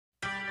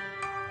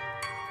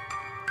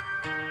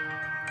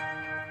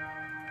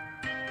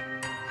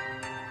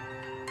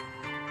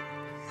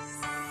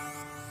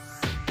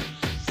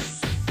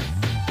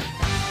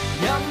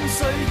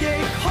誰亦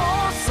可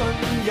信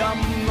任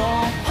我，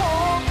可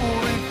背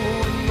叛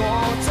我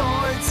再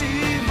指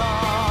罵。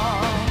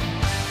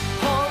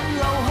看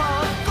留下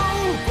高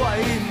貴，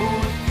沒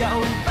有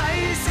底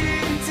線，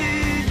自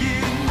然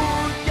沒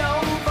有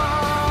吧。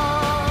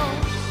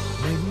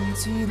名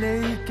字你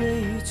記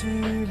住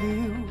了，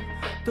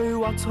對或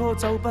錯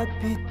就不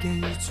必記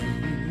住。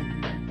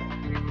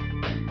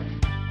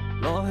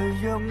來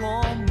讓我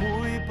每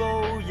步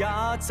也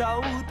走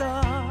得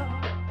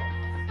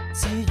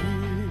自如，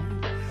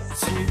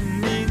前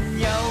面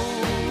有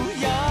一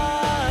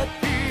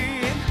片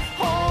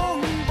空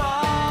白，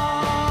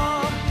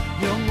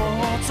讓我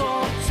作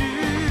主，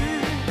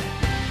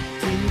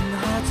填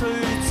下最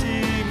自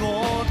我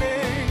的，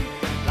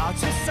拿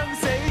出生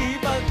死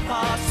不怕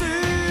輸，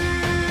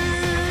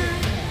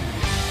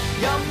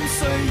任誰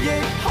亦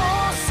可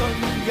信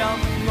任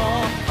我，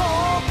可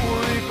背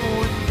叛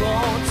我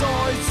再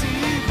指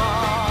罵。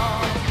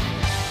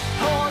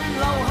看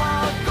留下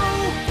高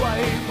貴，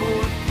沒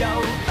有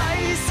底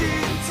線，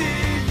自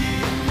然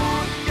沒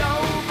有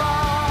吧。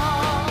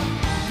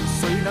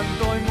誰能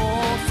代我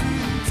算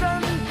真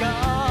假？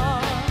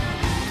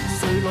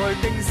誰來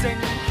定性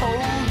好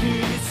與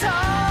差？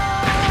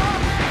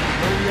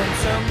無人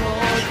像我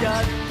日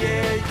夜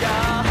也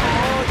可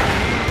以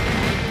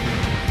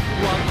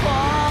橫跨。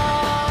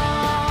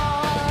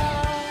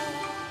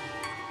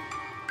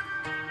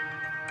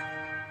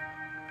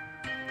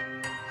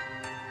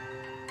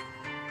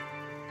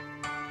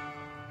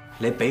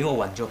你俾我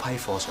運咗批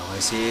貨上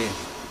去先，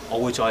我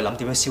會再諗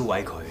點樣銷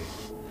毀佢，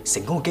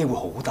成功嘅機會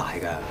好大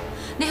㗎。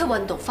你去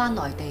運毒翻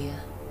內地啊！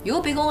如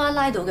果俾公安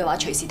拉到嘅話，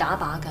隨時打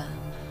靶㗎。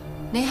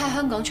你喺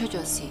香港出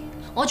咗事，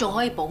我仲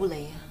可以保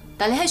你啊！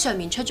但你喺上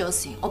面出咗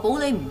事，我保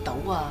你唔到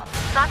啊！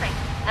沙成，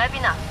你喺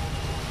邊啊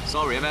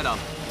 ？Sorry 啊 ，Madam，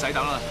 唔使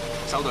等啦，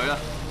收隊啦。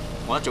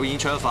我一早已經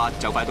出咗發，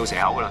就快到蛇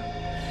口㗎啦。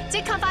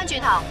即刻翻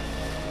轉頭，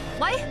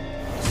喂！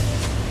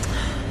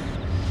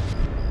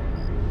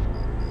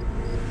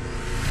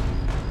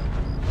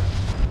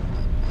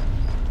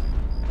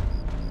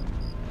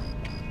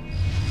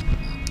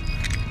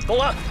公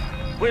安，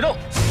未动！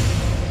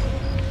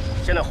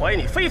现在怀疑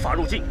你非法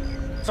入境，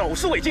走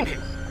私违禁品，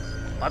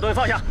把东西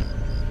放下，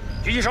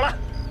举起手来。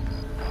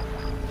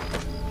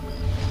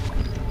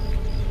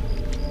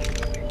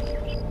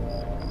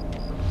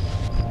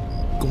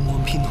公安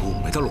編號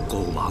唔係得6個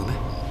號碼嘅咩？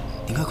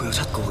點解佢有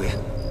7個嘅？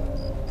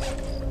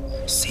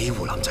死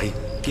湖南仔，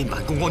兼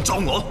扮公安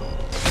裝我！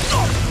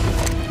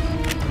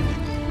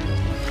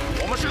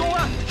我们是公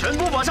安，全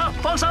部马上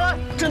放上来！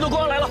郑州公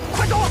安来了，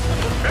快走！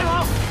人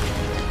好。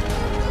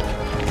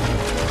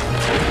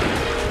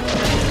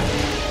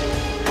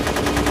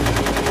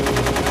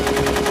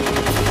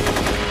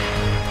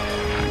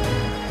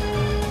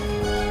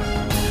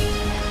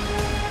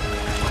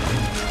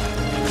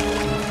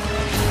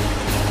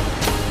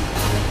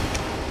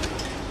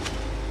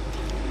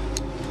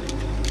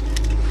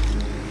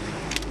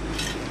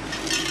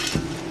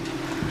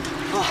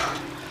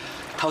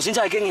頭先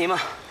真係驚險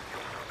啊！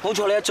好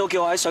彩你一早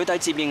叫我喺水底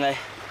接應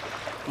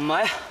你，唔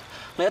係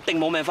你一定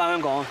冇命翻香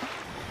港。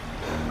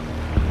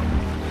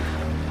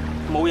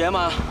冇嘢啊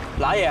嘛，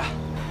揦嘢啊！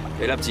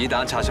幾粒子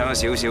彈擦傷咗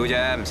少少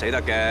啫，唔死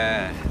得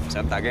嘅，唔使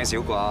咁大驚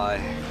小怪。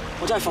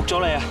我真係服咗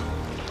你啊！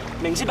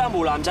明知班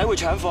湖南仔會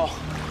搶貨，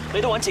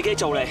你都揾自己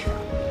做嚟。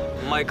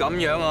唔係咁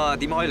樣啊，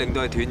點可以令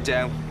到佢斷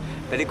正，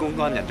俾啲公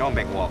安人贓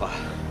並獲啊？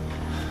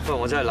不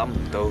過我真係諗唔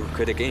到，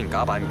佢哋竟然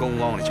假扮公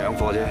安嚟搶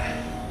貨啫。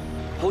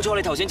好彩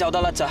你頭先走得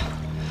甩咋，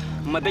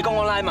唔係俾公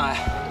安拉埋，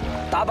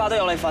打靶都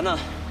有你份啊！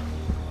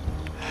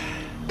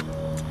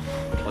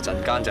我陣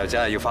間就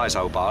真係要翻去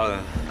受靶啦。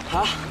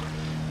吓？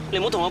你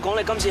唔好同我講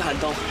你今次行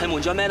動係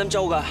瞞咗 Madam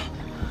Tsui 㗎。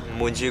唔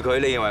瞞住佢，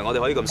你認為我哋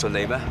可以咁順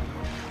利咩？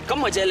咁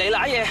咪就係你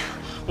揦嘢，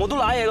我都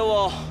揦嘢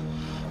咯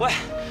喎！喂，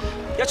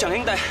一場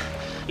兄弟，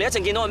你一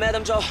陣見到我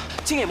Madam Tsui，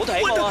千祈唔好提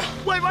起我啊！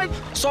喂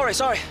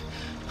 ，sorry，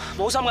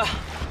 冇心㗎，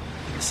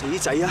死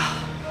仔啊！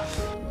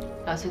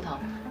劉少棠，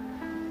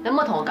你可唔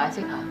可以同我解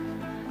釋下，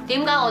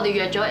點解我哋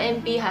約咗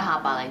MB 喺下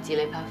白泥治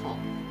你批貨，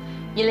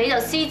而你就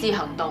私自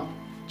行動，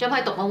將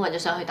批毒品運咗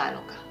上去大陸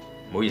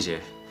㗎？唔好意思，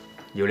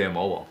要你係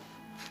摸王。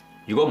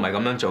如果唔係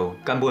咁樣做，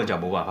根本就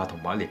冇辦法同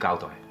馬列交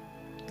代，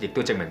亦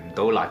都證明唔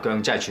到辣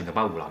姜真係全部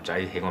班湖南仔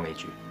起我尾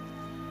注。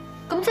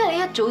咁即係你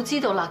一早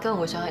知道辣姜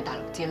會上去大陸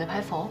治你批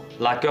貨？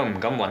辣姜唔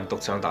敢運毒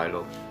上大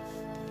陸，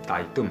但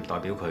係亦都唔代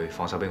表佢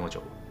放手俾我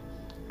做，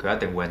佢一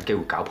定會揾機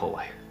會搞破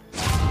壞。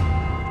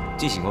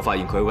之前我發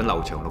現佢揾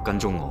劉長樂跟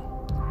蹤我，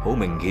好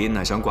明顯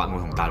係想刮我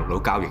同大陸佬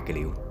交易嘅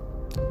料，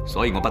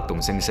所以我不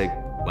動聲色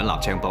揾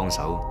立青幫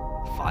手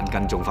反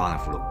跟蹤翻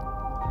去俘虜。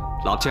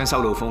立青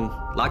收到風，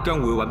辣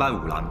姜會揾班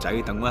湖南仔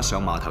等我一上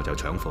碼頭就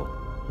搶貨，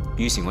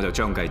於是我就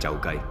將計就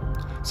計。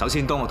首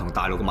先當我同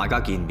大陸嘅買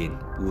家見面，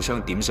互相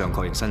點上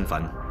確認身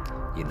份，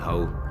然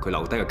後佢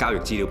留低嘅交易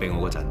資料俾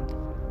我嗰陣，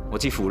我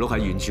知符碌喺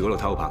遠處嗰度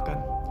偷拍緊，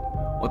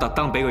我特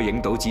登俾佢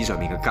影到紙上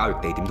面嘅交易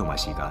地點同埋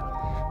時間，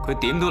佢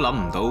點都諗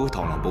唔到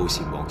螳螂捕蟬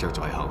黃雀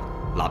在後，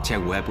立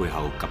青會喺背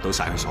後及到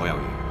晒佢所有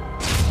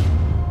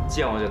嘢。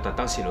之後我就特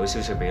登泄露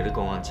消息俾啲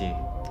公安知，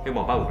希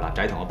望班湖南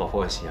仔同我搏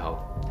貨嘅時候，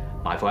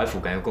埋伏喺附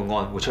近嘅公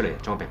安會出嚟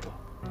裝逼到。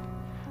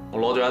我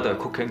攞咗一隊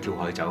cooking 跳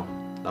海走，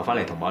留翻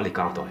嚟同我一列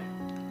交代，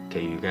其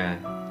餘嘅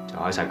就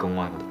喺晒公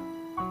安嗰度。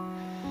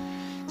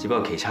只不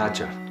過棋差一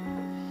着，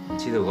唔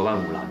知道嗰班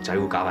湖南仔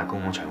會假扮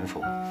公安搶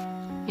貨。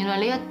原來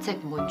你一直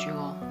瞞住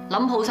我，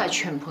諗好晒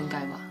全盤計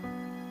劃。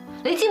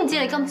你知唔知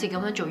你今次咁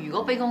樣做，如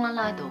果俾公安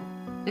拉到，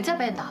你真係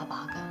俾人打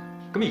靶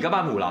㗎。咁而家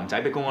班湖南仔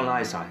俾公安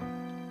拉晒，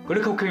嗰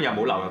啲 cooking 又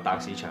冇流入大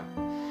陸市場，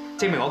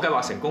證明我計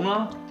劃成功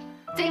啦。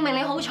證明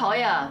你好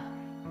彩啊！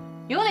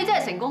如果你真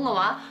係成功嘅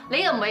話，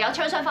你又唔係有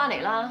槍傷翻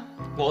嚟啦。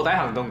臥底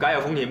行動梗係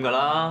有風險㗎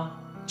啦，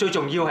最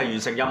重要係完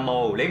成任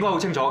務，你應該好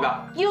清楚㗎。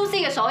UC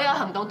嘅所有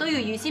行動都要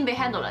預先俾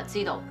handler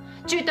知道，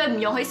絕對唔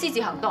容許私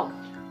自行動。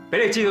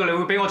俾你知道，你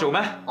會俾我做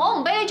咩？我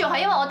唔俾你做係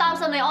因為我擔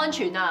心你安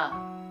全啊！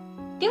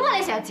點解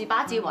你成日自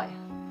把自為，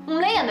唔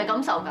理人哋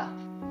感受㗎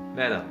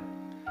 ？Madam，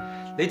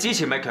 你之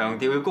前咪強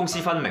調要公私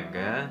分明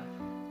嘅，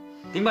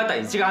點解突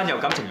然之間又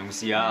感情用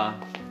事啊？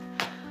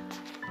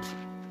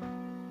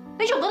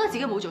你仲覺得自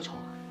己冇做錯？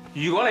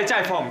如果你真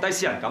係放唔低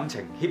私人感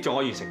情，協助我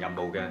完成任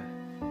務嘅，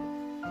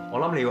我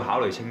諗你要考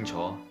慮清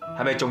楚，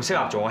係咪仲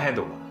適合做我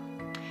handler？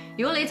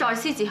 如果你再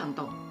私自行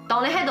動，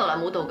當你 handler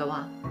冇到嘅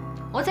話，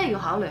我真係要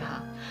考慮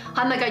下，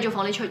係咪繼續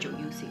放你出去做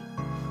UC？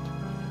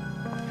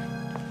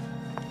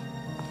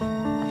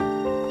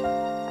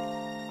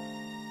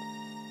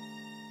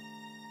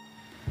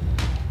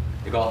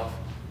 李哥，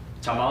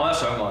尋晚我一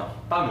上岸，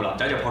班湖南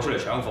仔就撲出嚟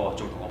搶貨，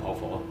仲同我撲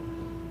火，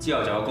之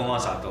後就有公安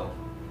殺到。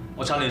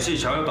我趁亂先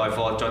搶咗袋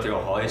貨，再跳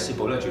落海，先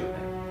保得住命。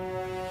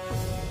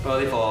不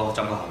過啲貨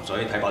浸過鹹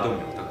水，睇怕都唔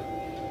用得。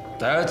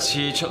第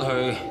一次出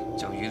去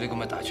就遇到咁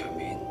嘅大場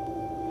面，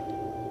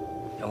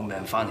有命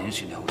翻嚟都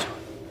算你好彩。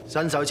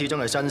新手始終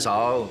係新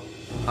手，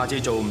下次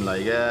做唔嚟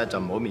嘅就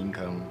唔好勉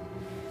強。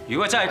如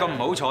果真係咁唔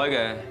好彩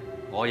嘅，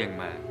我認命。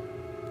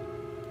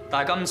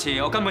但係今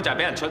次我根本就係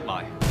俾人出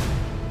賣。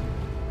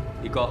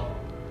烈哥，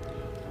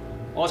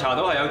我查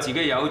到係有自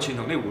己友串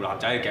同啲湖南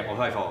仔夾我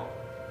批貨。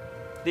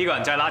呢個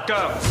人就係辣姜。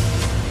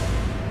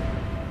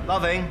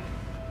LEUNG，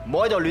 唔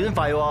好喺度亂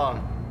吠喎！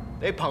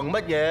你憑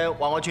乜嘢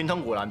話我串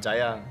通湖南仔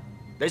啊？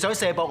你想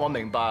卸膊我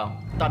明白，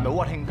但係唔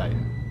好屈兄弟。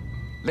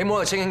你唔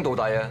好係稱兄道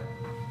弟啊！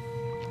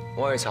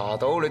我係查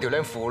到你條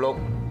僆富碌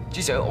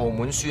之前喺澳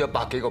門輸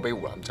100幾個俾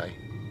湖南仔。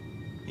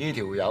呢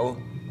條友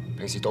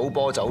平時賭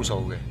波走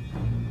數嘅，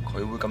佢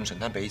會咁順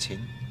攤俾錢？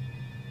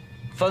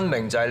分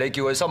明就係你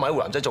叫佢收買湖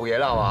南仔做嘢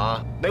啦，係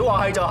嘛？你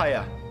話係就係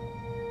啊！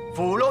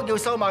富碌要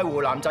收買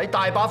湖南仔，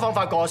大把方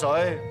法過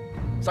水，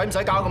使唔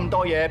使搞咁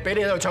多嘢？俾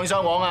你喺度唱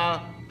雙簧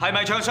啊？係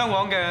咪唱雙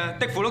簧嘅？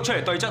的富碌出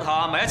嚟對質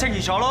下，咪一清二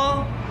楚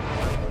咯！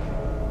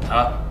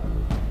嚇！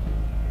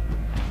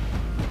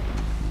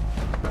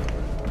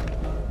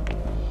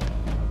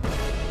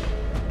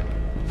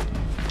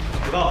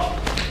烈哥，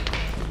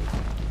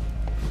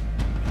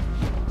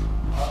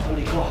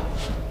烈哥，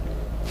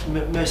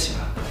咩事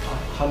啊？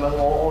係咪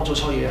我做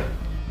錯嘢啊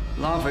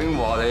LEUNG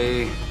話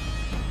你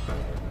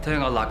聽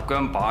阿辣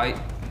姜擺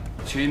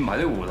串埋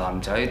啲湖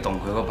南仔動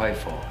佢嗰批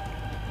貨，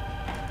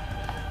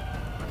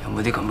有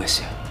冇啲咁嘅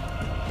事啊？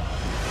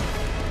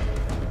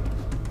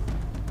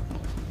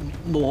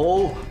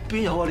冇，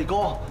邊有啊，烈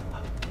哥？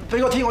俾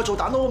個天我做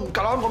蛋都唔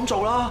夠膽咁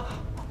做啦，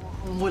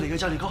唔會嚟嘅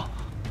啫，烈哥。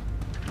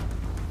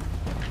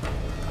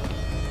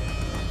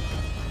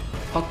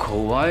阿豪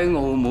話喺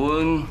澳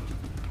門，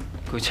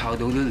佢抄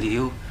到啲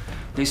料，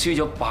你輸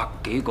咗100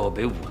幾個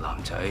俾湖南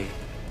仔，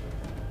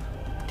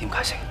點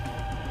解釋？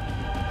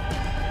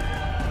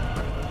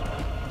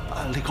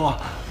烈哥，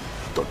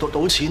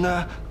賭錢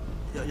咧，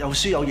有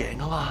輸有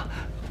贏啊嘛。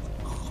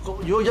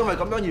如果因為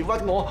咁樣而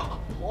屈我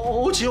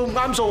好似好唔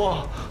啱數喎。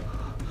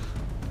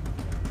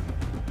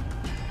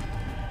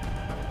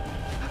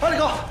烈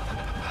哥，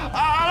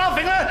阿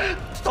LEUNG咧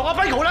同阿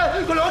Bosco 咧，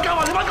佢兩個夾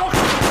埋你班狗。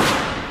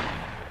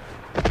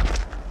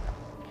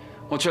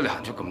我出嚟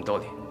行咗咁多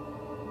年，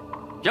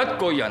一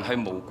個人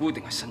係無辜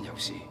定係身有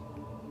事，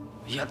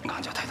一眼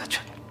就睇得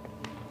出。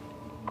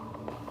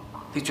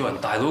你做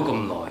人大佬咁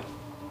耐，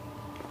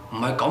唔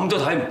係咁都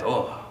睇唔到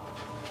啊！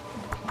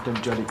對唔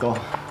住啊，烈哥，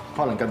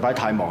可能近排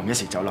太忙，一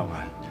時走漏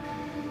眼。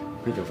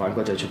呢條反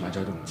骨仔出賣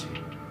咗都唔知。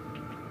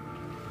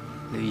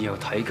你又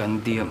睇緊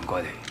啲啊，唔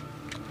該你。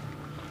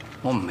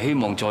我唔希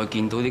望再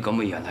見到啲咁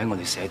嘅人喺我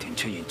哋社團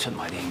出現出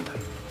賣啲兄弟。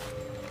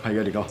係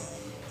嘅，烈哥。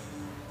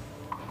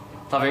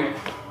LEUNG，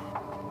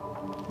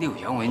呢條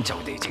友我已經就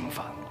地正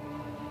法，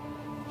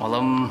我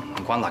諗唔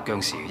關辣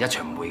姜事，一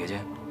場誤會嘅啫。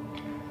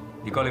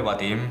烈哥你話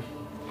點，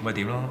咪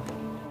點咯。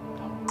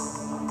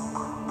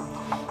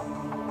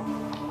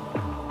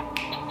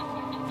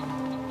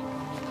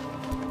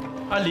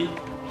阿烈，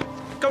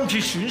今次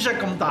損失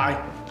咁大，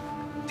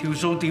條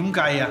數點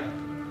計啊？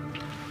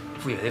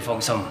夫爺你放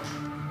心，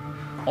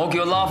我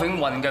叫LEUNG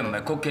運嘅唔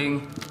係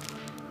cooking，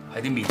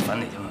係啲麵粉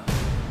嚟啫嘛。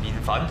麵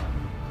粉？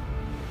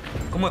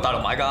咁我大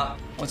陸買㗎。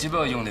我只不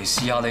過用嚟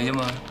試下你啫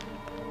嘛。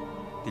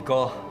烈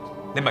哥，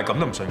你咪咁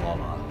都唔信我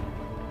嘛？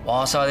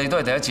話晒你都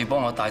係第一次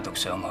幫我帶毒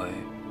上去，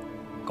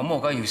咁我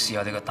梗係要試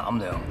下你嘅膽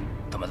量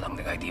同埋能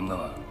力係點㗎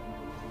嘛。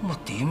咁我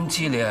點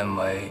知你係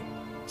咪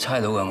差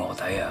佬嘅臥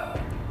底啊？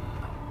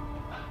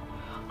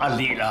阿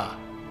烈啊，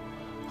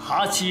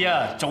下次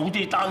啊早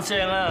啲單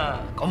聲啊。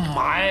咁唔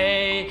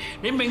係，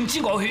你明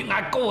知我血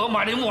壓高啊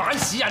嘛，你玩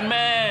死人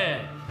咩？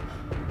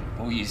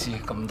唔好意思，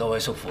咁多位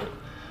叔父，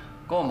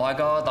嗰個買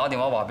家打電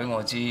話話俾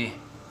我知，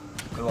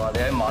佢話你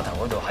喺碼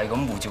頭嗰度係咁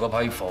護住嗰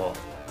批貨，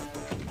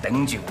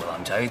頂住湖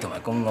南仔同埋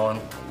公安，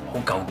好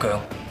夠僵，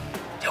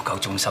又夠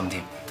忠心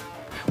添，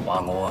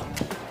話我啊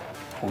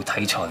好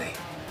睇錯你。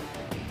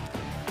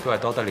都係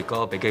多得烈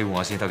哥俾機會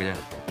我先得嘅啫。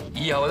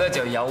以後咧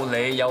就有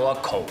你有阿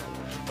球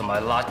同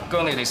埋辣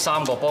姜你哋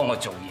3個幫我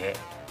做嘢，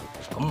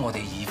咁我哋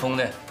義豐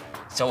咧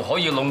就可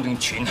以壟斷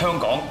全香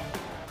港，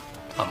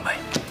啊唔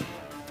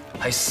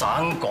係，係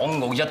省港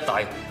澳一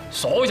帶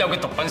所有嘅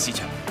毒品市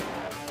場。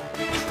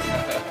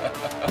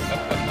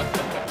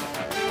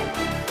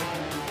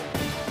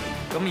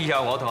咁以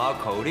後我同阿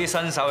球啲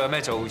新手有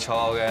咩做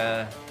錯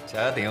嘅，就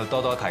一定要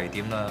多多提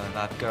點啦，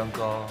辣姜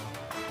哥。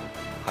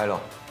係咯，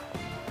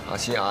下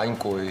次眼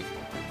攰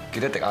記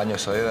得滴眼藥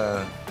水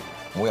啦，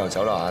唔好又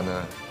走漏眼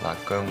啊，辣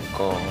姜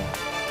哥。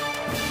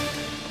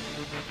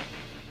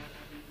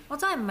我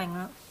真係唔明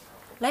啦，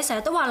你成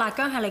日都話辣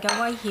姜係你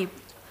嘅威脅，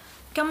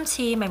今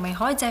次明明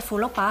可以借符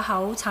碌把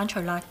口剷除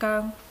辣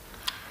姜，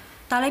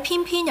但你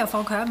偏偏又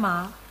放佢一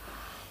馬，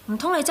唔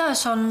通你真係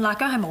信辣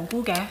姜係無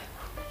辜嘅？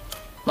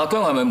辣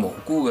姜係咪無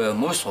辜嘅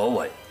冇乜所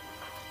謂，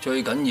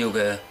最緊要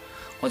嘅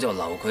我就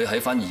留佢喺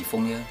翻義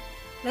豐啫。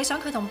你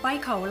想佢同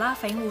Bosco 啦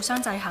匪互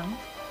相制衡？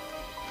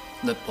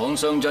鷸蚌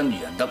相爭，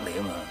漁人得利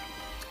啊嘛！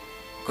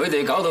佢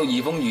哋搞到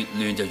義豐越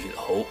亂就越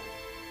好，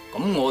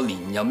咁我連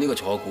任呢個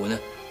坐館咧，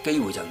機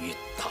會就越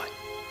大。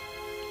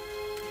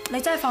你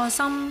真係放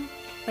心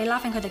俾拉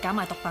匪佢哋搞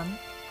埋毒品？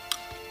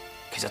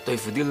其實對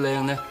付啲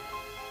僆咧，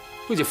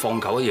好似放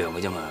狗一樣嘅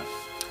啫嘛。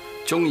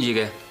中意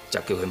嘅就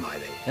叫佢埋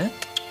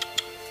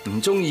嚟，唔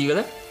中意嘅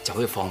咧就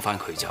可以放翻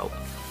佢走。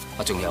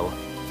啊，仲有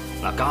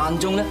嗱，間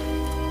中咧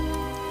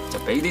就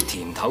俾啲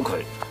甜頭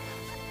佢。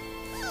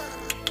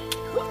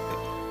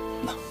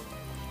嗱，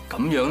咁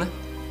樣咧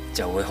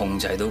就會控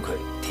制到佢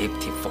貼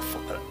貼服服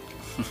噶啦。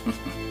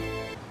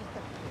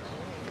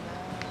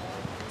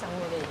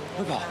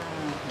老婆，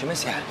做咩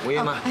事啊？冇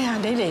嘢嘛？哎呀，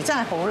你嚟真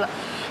係好啦，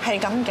係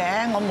咁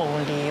嘅，我無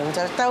聊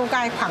就周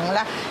街逛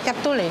啦，入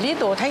到嚟呢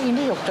度睇見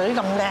啲肉嘴咁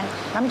靚，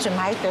諗住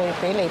買對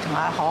俾你同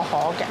阿可可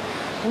嘅，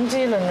點知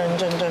論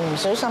盡唔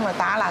小心啊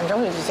打爛咗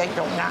佢哋隻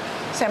肉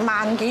鴨，成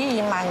萬幾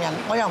2萬人，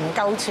我又唔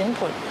夠錢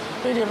賠，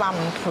佢哋話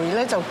唔賠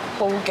咧就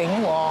報警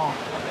喎。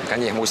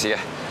緊要冇事嘅，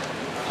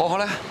可可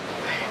咧？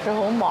佢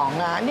好忙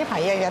啊，呢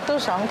排日日都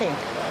上庭，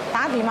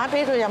打電話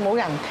俾佢又冇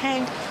人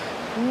聽。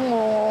咁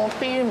我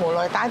迫於無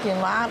奈打電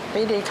話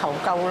俾你求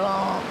救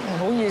咯，唔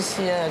好意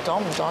思啊，阻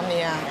唔阻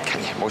你啊？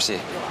冇事。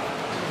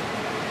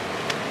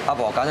阿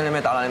婆揀咗啲咩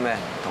打爛啲咩，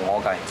同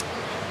我計。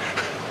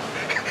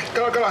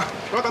夠啦，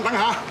我等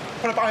下，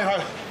我哋帶你去。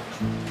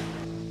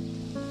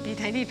你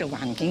睇呢度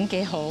環境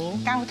幾好，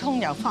交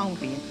通又方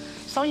便，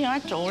所以我一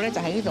早咧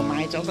就喺呢度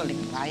買咗個靈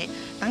位，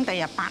等第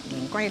日百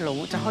年歸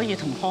老就可以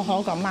同可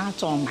可個媽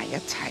葬埋一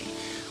齊。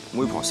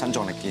妹婆身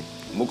壯力健，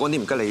唔好講啲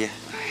唔吉利嘅。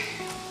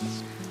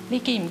你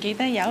記唔記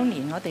得有一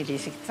年我哋嚟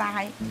食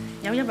齋，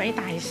有一位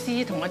大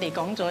師同我哋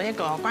講咗一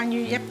個關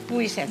於一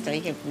杯石仔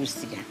嘅故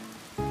事啊？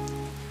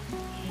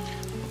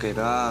我記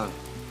得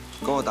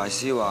嗰個大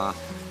師話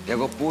有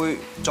個杯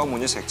裝滿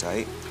咗石仔，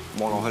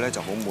望落去咧就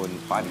好悶，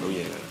擺唔到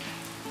嘢嘅。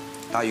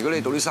但係如果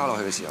你倒啲沙落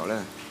去嘅時候咧，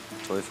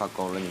就會發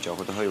覺裡面仲有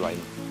好多虛位。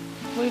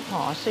妹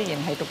婆雖然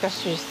係讀得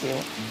書少，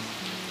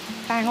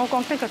但係我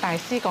覺得個大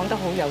師講得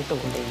好有道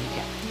理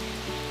嘅。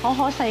可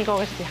可細個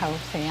嘅時候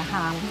成日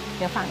喊，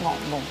有發噩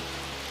夢。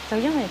就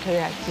因為佢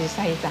啊自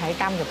細就喺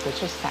監獄度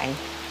出世，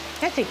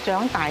一直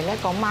長大咧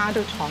個媽都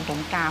坐緊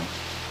監，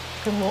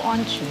佢冇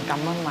安全感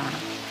啊嘛。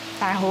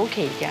但係好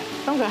奇嘅，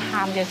當佢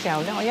喊嘅時候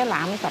咧，我一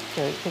攬實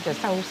佢，佢就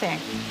收聲，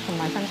同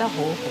埋瞓得好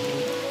好。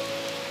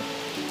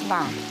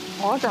嗱，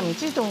我就唔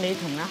知道你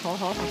同阿可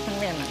可發生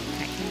咩問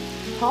題。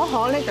可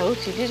可咧就好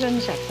似啲樽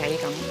石仔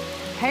咁，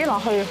睇落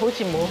去好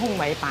似冇空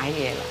位擺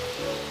嘢啦。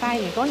但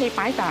係如果你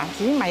擺紮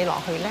紫米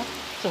落去咧，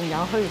仲有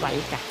虛位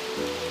㗎。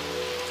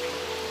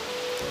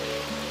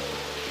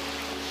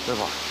妹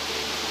婆，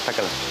得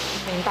㗎啦。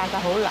明白就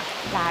好啦。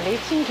嗱，你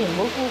千祈唔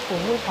好辜負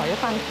妹婆一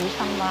番苦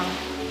心啦。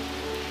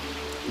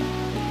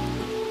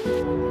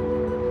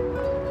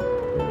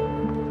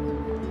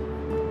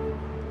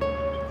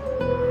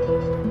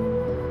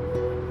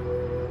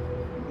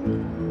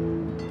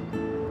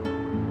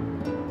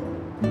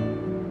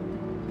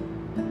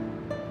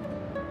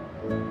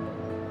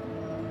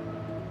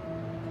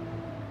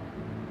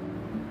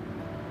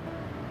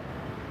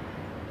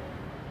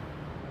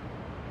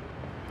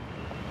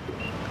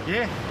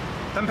咦，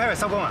等 Perry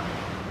收工啊？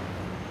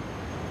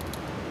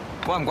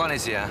關唔關你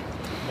事啊？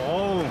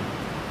冇。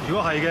如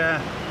果係嘅，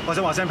我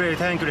想話聲俾你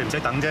聽，叫你唔使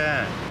等啫。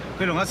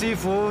佢同阿師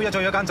傅一早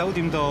喺一間酒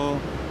店度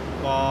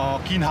話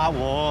見客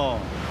喎。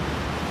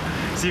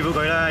師傅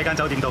佢咧喺間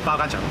酒店度包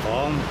間長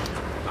房，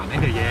難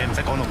聽嘅嘢唔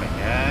使講到明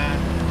嘅。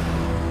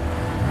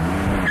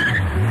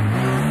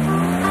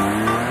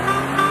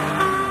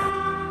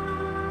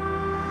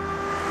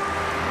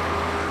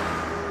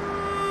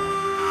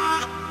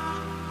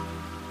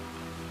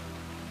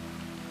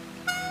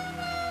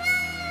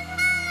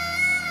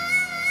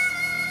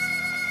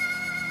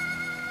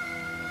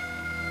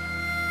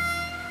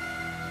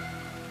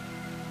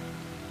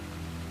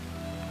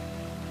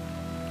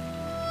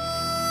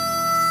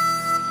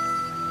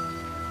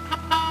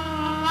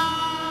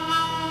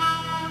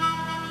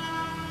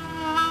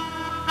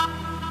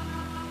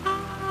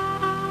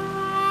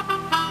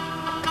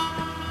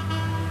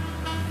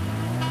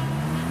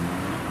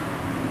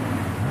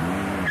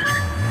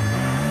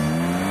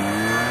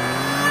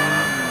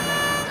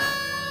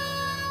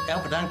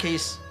L 單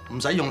case 唔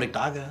使用力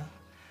打㗎，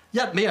一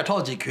味係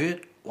拖字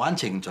訣玩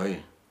程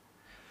序，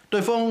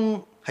對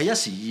方係一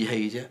時意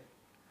氣啫。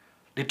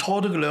你拖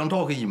都佢兩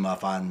拖，佢嫌麻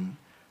煩，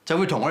就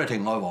會同我哋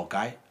庭外和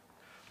解，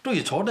不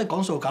如坐低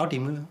講數搞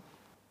掂啦。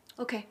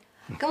OK，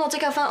 咁我即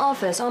刻返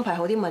office 安排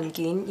好啲文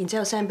件，然之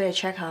後 send 俾你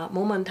check 下，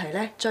冇問題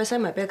咧，再 send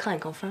埋俾個 client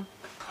confirm。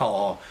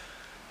哦，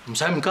唔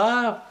使唔急，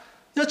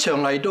一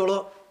場嚟到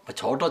咯，咪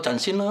坐多陣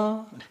先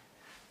咯，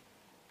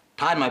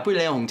嘆埋杯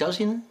靚紅酒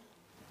先啦。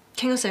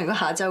傾咗成個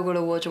下晝噶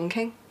咯喎，仲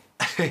傾？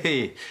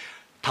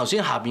頭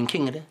先下邊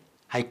傾嘅咧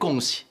係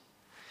公事，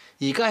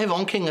而家喺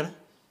房傾嘅咧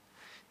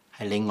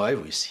係另外一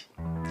回事。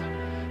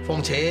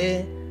況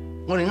且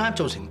我哋啱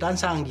做成單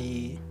生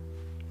意，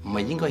唔係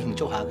應該慶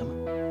祝下嘅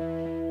咩？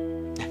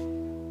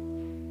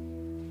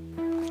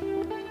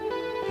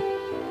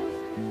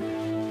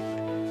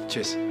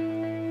 Cheers.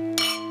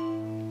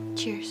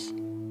 Cheers.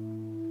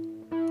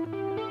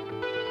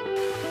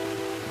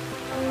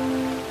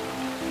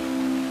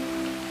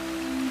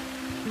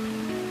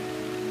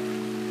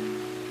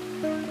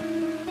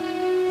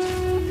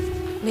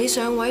 你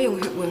上位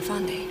用血換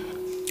翻嚟，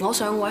我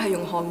上位係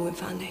用汗換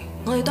翻嚟，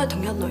我哋都係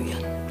同一類人，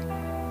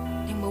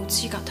你冇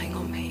資格睇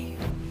我唔起。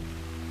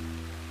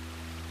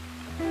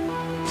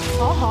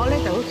可咧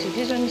就好似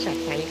啲樽石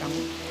仔咁，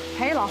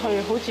睇落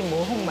去好似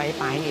冇空位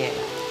擺嘢。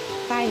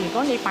 但係如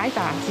果你擺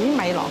扎紫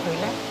米落去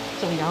咧，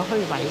仲有虛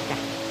位㗎。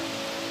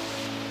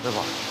老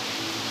婆，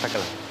得㗎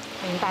啦。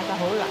明白就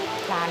好啦。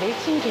嗱，你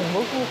千祈唔好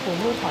辜負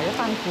妹婆一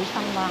番苦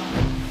心啦。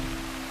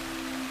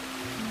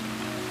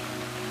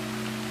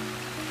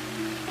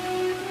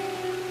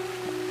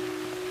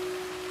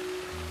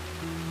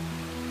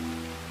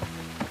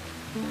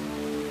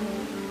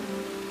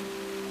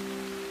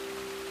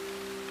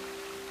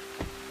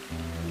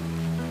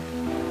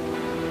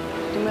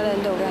點解你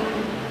喺度嘅？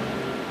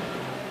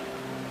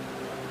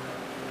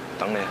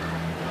 等你。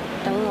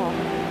等我。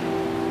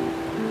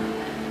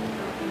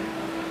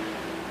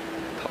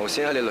頭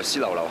先喺你律師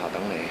樓樓下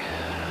等你，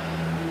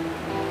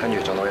跟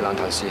住撞到你冷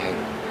淡師兄，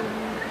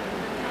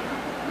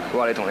佢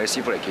話你同你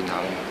師傅嚟見下，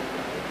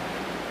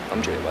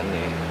諗住嚟揾你，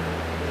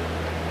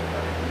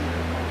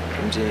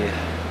點知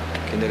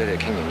見到你哋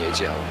傾完嘢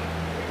之後，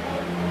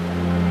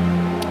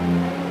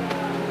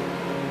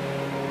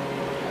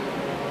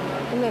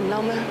咁你唔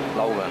嬲咩？嬲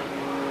㗎，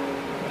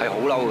係好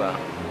嬲㗎。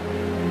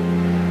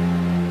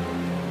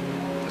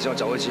 頭先我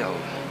走咗之後，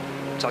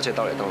揸車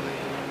兜嚟兜去，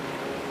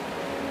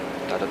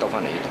但係都兜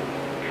翻嚟呢度。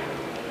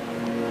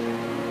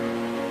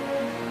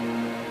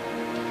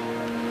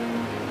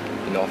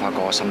原來我發覺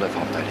我心都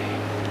放唔低你。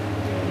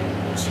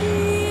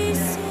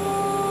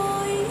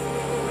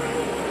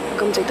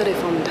咁值得你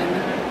放唔低咩？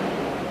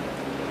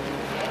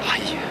係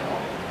啊，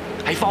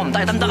係放唔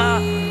低得唔得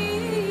啊？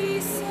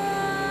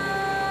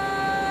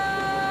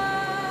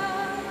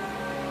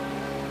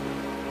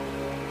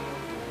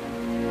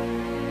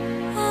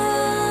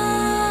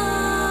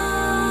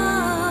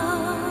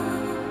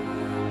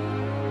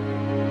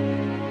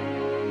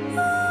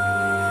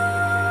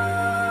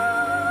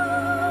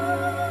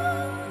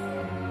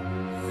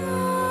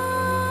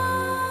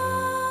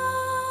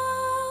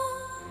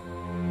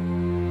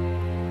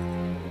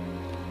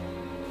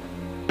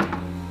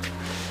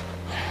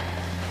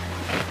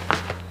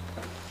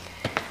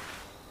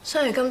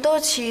 上嚟咁多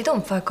次都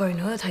唔發覺，原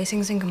來喺度睇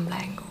星星咁靚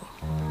嘅喎。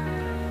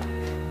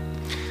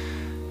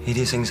呢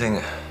啲星星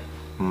啊，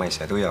唔係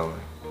成日都有嘅，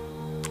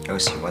有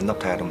時揾粒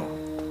睇下都冇。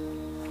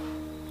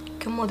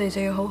咁我哋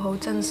就要好好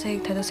珍惜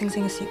睇到星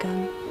星嘅時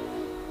間。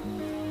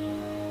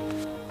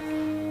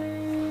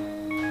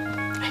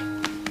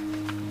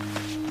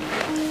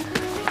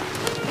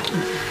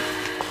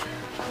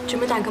做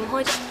咩彈咁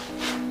開啫？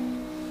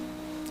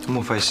咁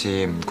我費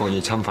事唔覺意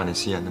侵犯你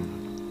私隱啊嘛。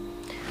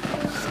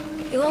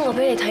 如果我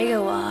俾你睇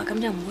嘅話，咁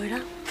就唔會啦。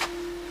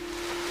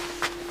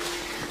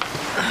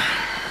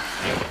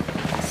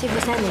師傅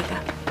send 你㗎。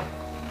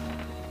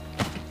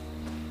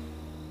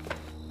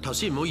頭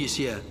先唔好意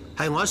思啊，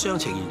係我一廂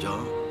情願咗，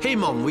希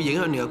望唔會影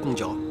響你嘅工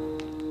作。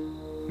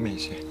咩意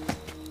思？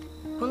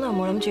本來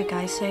冇諗住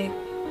解釋，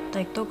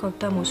但亦都覺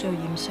得冇需要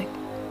掩飾。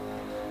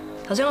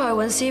頭先我去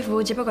揾師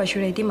傅，只不過係處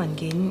理啲文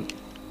件，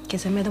其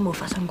實咩都冇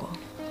發生過。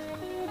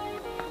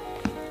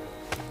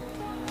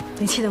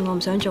 你知道我唔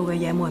想做嘅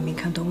嘢，冇人勉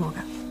強到我㗎。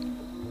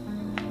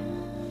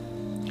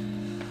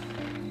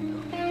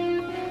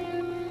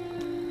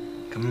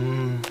咁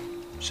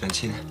上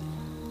次呢？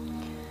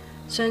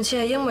上次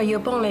係因為要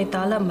幫你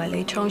打甩迷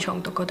你倉藏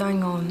毒嗰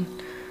單案，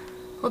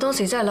我當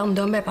時真係諗唔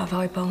到咩辦法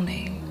可以幫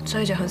你，所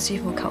以就向師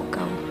傅求救。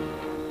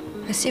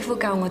係師傅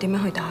教我點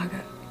樣去打嘅。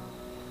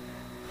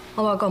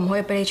我話過唔可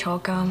以俾你坐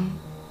監，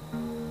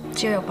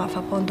只要有辦法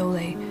幫到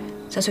你，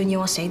就算要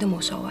我死都冇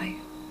所謂。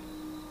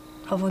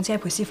 何況只係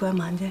陪師傅一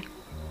晚啫。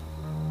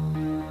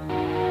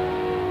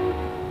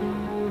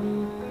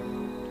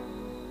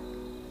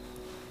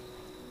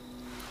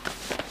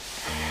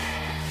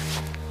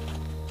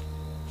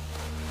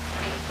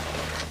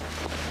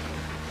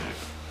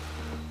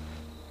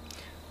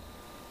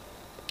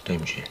對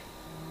唔住。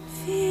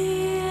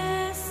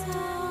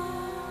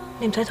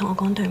你唔使同我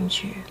講對唔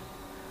住。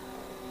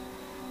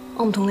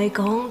我唔同你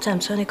講，就係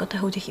唔想你覺得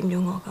好似欠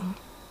咗我咁。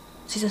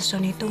事實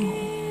上你都冇，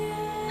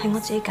係我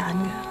自己揀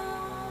㗎。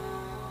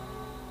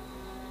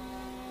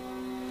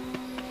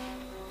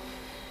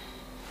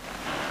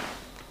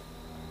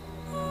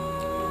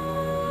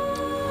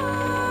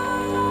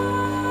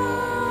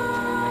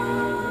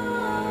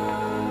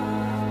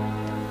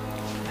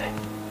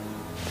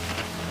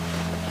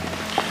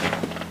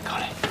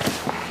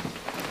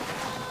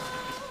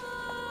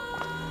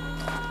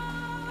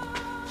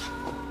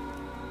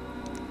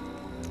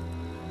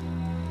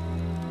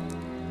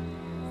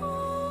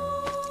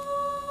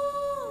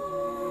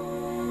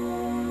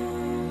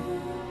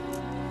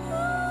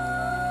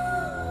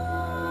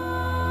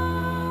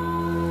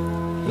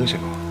應承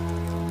我，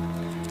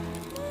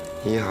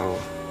以後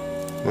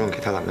唔好用其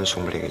他男人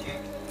送俾你嘅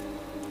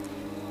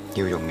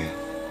嘢，要用嘅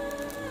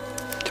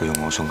就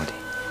用我送嗰啲。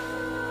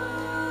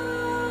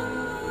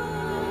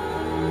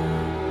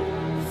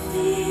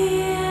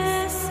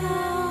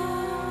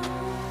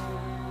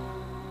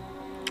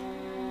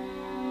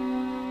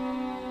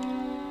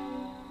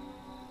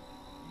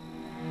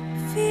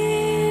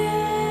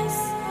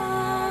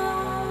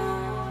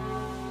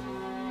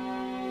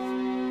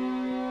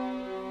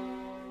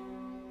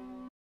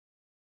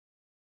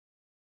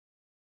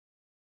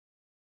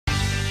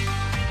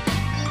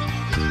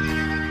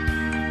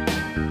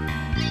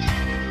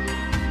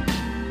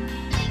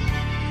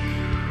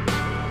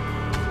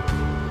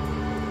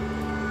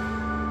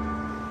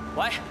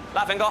喂，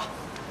拉炳哥，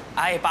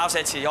爆石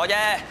遲咗啫，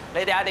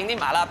你哋嗌定啲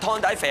麻辣湯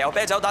底、肥油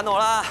啤酒等我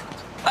啦。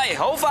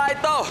好快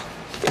到。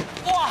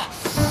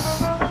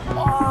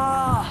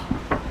哇！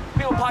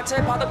邊個泊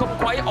車泊得咁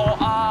鬼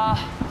惡啊？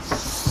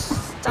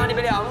爭啲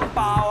俾你揞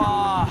爆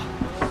啊！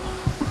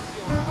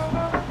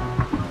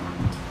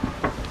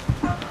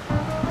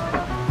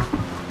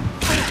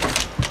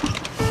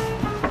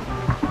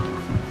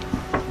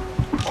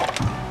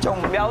仲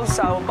唔有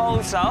手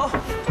幫手？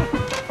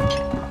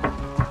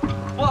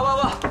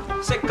哇！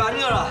食緊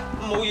㗎啦，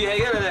冇義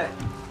氣嘅你哋。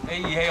你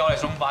義氣我嚟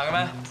送飯嘅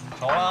咩？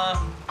坐啦。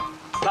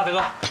拉炳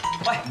哥，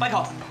喂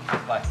 ，Michael，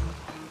 喂，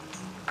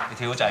你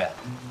跳咗掣啊？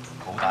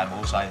冇大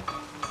冇細，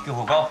叫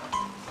豪哥。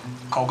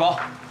豪哥，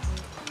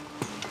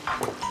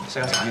識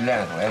得食啲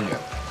靚同你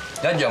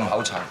一樣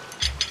口臭。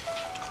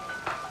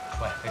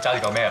喂，你揸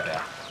住嚿咩入嚟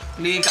啊？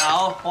呢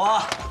嚿，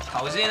哇！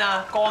頭先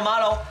啊，過馬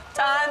路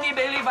爭啲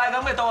俾呢塊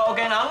咁嘅倒後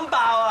鏡揞爆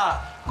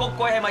啊！個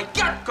櫃係咪一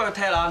腳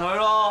踢爛佢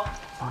咯？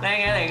靚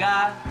嘢嚟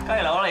㗎，梗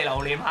係攞嚟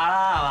留念下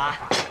啦，係嘛？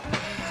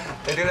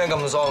你啲靚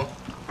咁喪，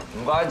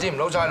唔怪之唔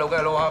撈差佬，梗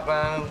係撈黑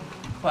啦。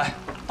喂，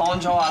當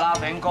初啊啦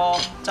炳哥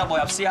執我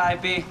入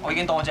CIB， 我已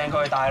經當正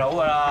佢係大佬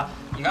㗎啦。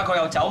而家佢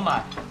又走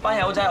埋，班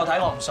友仔又睇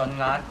我唔順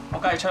眼，我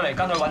梗係出嚟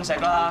跟佢揾食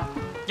啦。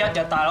一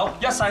日大佬，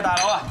一世大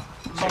佬啊！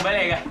送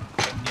俾你嘅。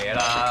食嘢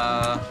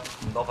啦，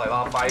唔多廢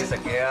話，快啲食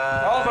嘢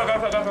啊！好，快！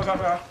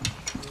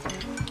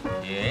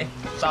咦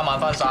，3萬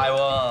翻晒喎，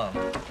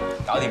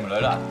搞掂女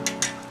啦！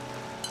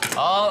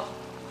好，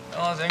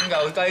等我整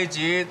嚿雞子，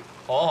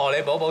賀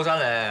你補補身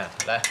嚟。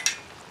嚟，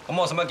咁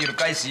我使乜叫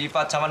條雞屎忽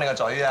插翻你個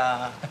嘴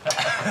啊？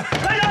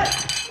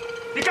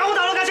你搞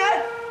大佬架車，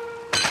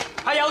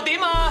係又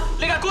點啊？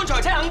你架棺材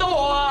車肯到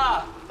我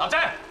啊！立姐，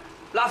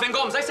立平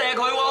哥唔使射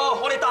佢喎，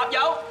我哋搭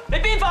友，你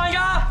邊塊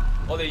㗎？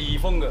我哋義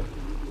豐嘅。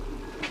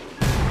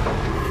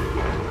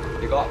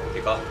傑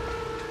哥，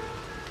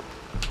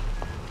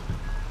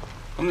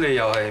咁你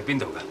又係邊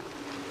度㗎？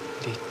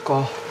烈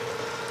哥，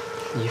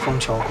義豐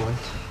坐館。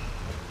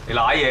你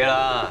賴嘢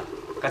啦，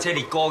架車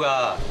烈哥㗎。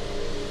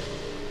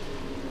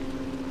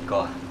烈哥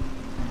啊，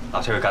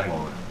立車佢跟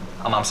我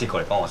嘅，啱先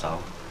過嚟幫我手，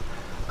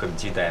佢唔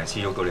知第日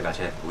黐喐到你架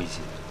車，唔好意思。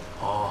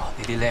哦，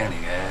呢啲靚嚟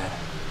嘅，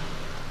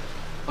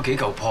我幾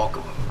嚿撲㗎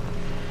喎。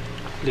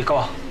烈哥，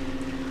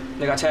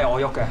呢架車係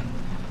我喐嘅，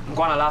唔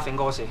關阿 Laughing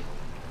哥事。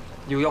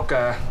要喐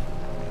嘅，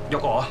喐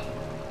我。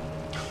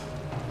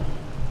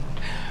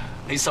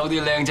你收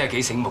啲靚真係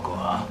幾醒目㗎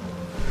嚇！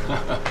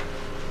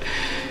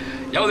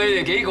有你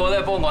哋幾個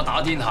咧幫我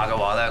打天下嘅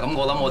話咧，咁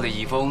我諗我哋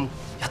義豐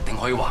一定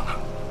可以橫行。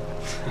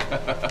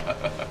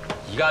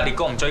而家烈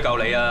哥唔追究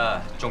你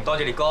啊，仲多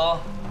謝烈哥。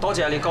多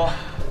謝啊烈哥，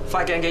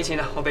塊鏡幾錢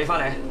啊？我俾翻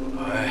你。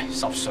唉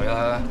，10歲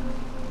啦，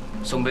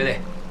送俾你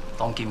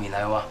當見面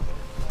禮好嘛？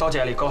多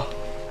謝啊烈哥，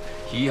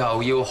以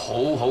後要好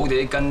好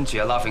地跟住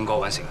阿 Laughing 哥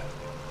揾食。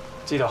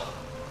知道。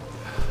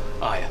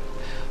啊係啊，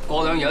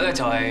過2日咧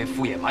就係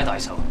富爺買大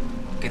壽，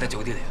記得早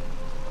啲嚟啊！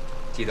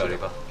知道烈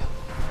哥。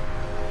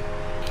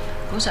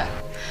古 Sir，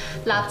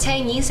 立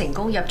青已經成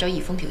功入咗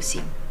義豐條線，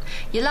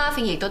而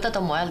Laughing 亦都得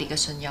到莫一烈嘅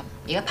信任，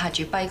而家派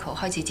住 Bosco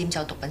開始沾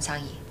走毒品生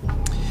意。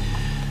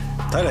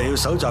睇嚟要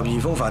搜集義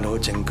豐犯案嘅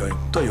證據，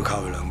都要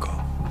靠佢兩個。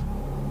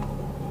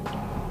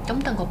咁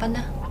鄧國斌呢？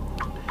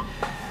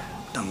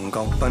鄧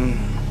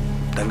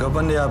國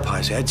斌呢一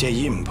排成日借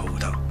煙唔蒲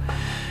頭，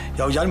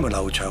又隱瞞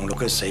劉長祿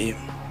嘅死，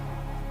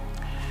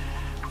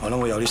我諗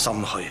我有啲心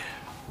虛。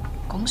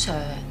龔 Sir，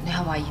 你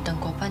係懷疑鄧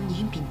國斌已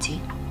經變節？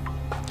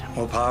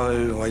我怕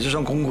佢為咗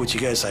想鞏固自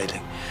己嘅勢力，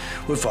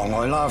會妨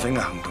礙Laughing嘅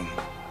行動，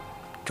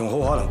仲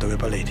好可能對佢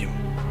不利添。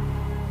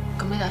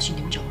咁你打算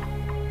點做？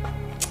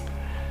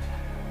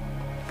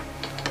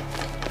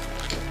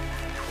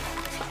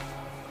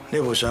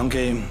呢部相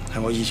機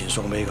係我以前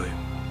送俾佢，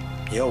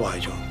而家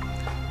壞咗，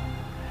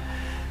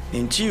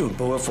連支援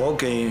部嘅伙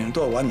計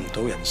都係揾唔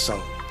到人收。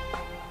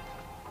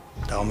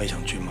但我未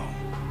曾絕望，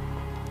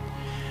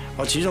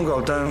我始終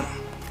覺得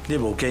呢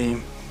部機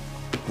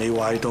未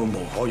壞到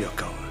無可藥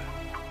救。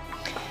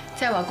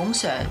即係話，龔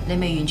Sir 你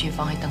未完全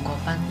放棄鄧國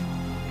斌，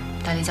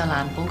但你就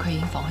難保佢已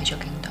經放棄咗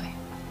警隊。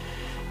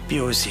必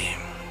要時，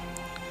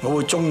我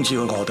會終止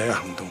佢臥底嘅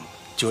行動，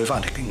召佢翻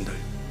嚟警隊。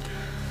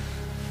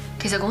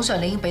其實龔 Sir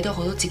你已經俾到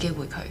好多次機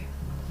會佢，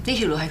呢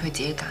條路係佢自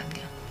己揀嘅。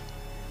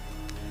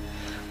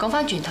講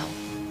翻轉頭，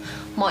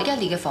莫一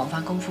烈嘅防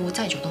範功夫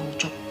真係做得好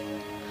足。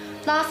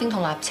拉揈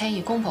同立青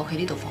要攻破佢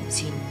呢度防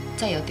線，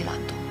真係有啲難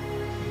度。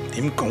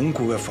點鞏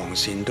固嘅防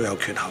線都有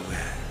缺口嘅。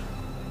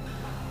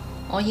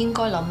我應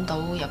該諗到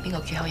由邊個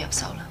缺口入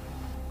手啦。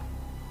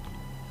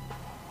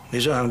你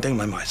想向丁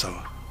敏埋手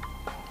啊？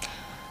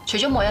除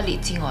咗莫一烈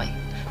之外，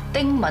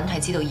丁敏係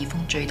知道義峰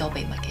最多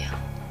秘密嘅人，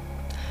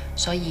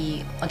所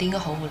以我哋應該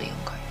好好利用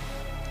佢。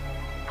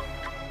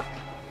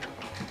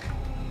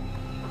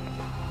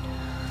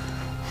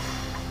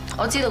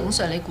我知道龔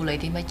Sir 你顧慮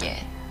啲乜嘢，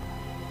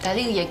但係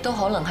呢個亦都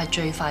可能係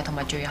最快同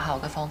埋最有效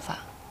嘅方法。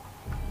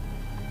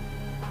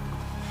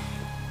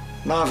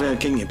拉菲嘅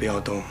經驗比較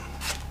多，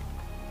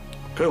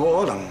佢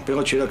好可能比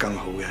我處得更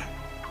好嘅。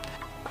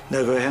你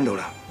係佢 handle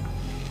啦，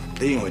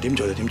你認為點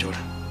做就點做啦。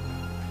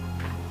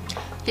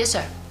Yes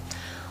sir，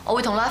 我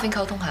會同拉菲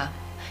溝通下，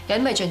有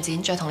啲咩進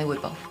展再同你匯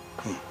報。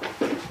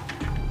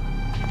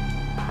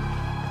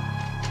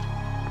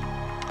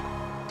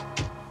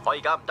我而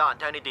家唔得閒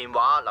聽你電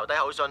話，留低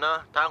口信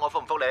啦，睇下我覆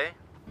唔覆你。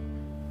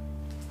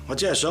我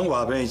只係想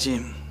話俾你知，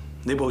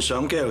你部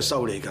相機喺度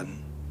修理緊，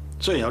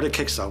雖然有啲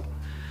棘手，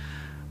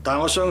但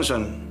我相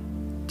信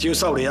只要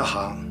修理一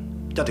下，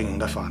一定用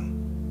得翻。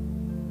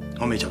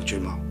我未曾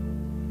絕望，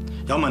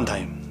有問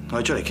題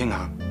我哋出嚟傾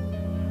下，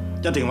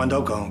一定揾到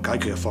一個解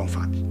決嘅方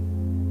法。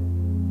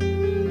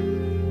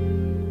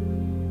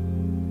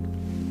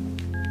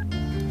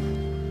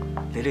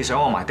你哋想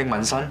我埋丁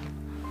敏身？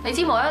你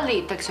知莫一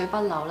烈滴水不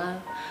漏啦，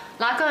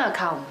那姜又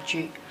靠唔住，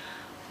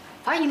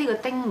反而呢個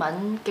丁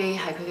敏既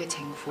係佢嘅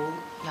情婦，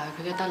又係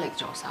佢嘅得力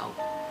助手，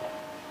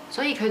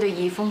所以佢對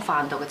義峰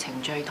販毒嘅程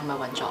序同埋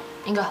運作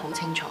應該好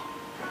清楚，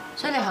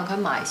所以你向佢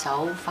埋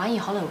手，反而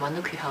可能揾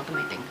到缺口都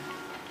未定。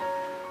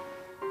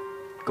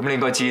咁你應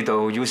該知道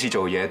UC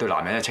做嘢對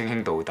男人係稱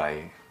兄道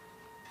弟，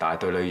但係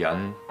對女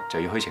人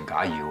就要虛情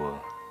假意喎。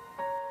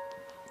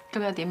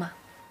咁又點啊？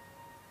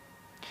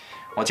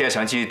我只係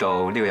想知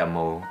道呢個任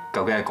務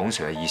究竟係龔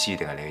Sir 嘅意思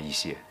定係你嘅意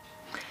思啊？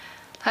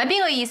係邊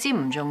個意思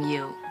唔重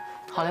要，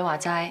學你話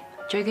齋，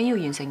最緊要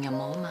完成任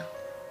務啊嘛。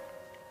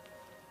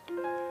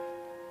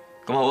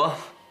咁好啊，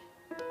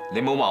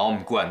你冇話我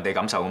唔顧人哋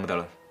感受咁就得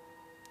啦。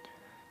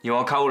要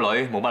我溝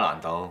女冇乜難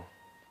度，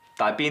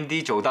但係邊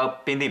啲做得，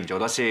邊啲唔做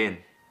得先？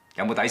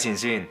有冇底線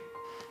先？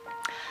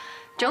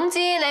總之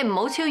你唔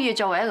好超越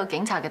作為一個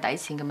警察嘅底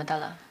線咁就得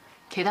啦。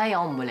其他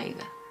嘢我唔會理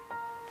嘅，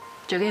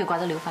最緊要刮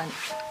得了翻。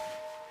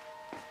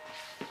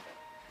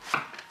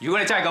如果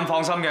你真係咁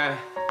放心嘅，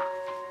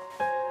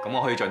咁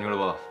我可以盡噶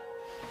咯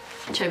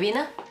喎。隨便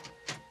啦。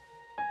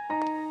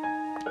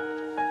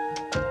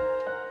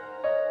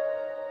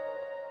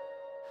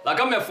嗱，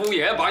今日富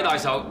爺一擺大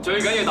壽，最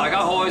緊要大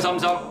家開開心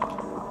心。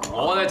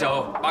我咧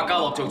就百家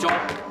樂做莊，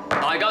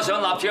大家想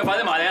立住嘅快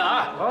啲埋嚟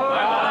啊！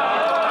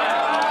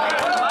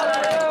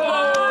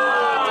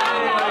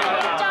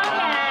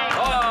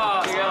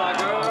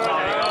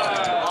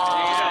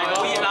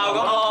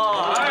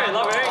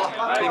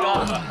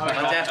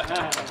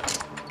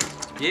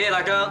咦，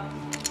辣姜，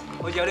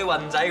好似有啲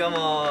運仔咁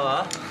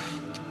喎，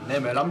你係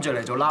咪諗住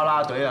嚟做啦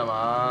啦隊係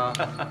嘛？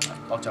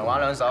落場玩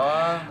兩手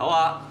啊！好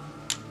啊，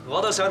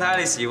我都想睇下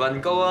你時運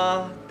高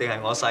啊，定係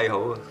我勢好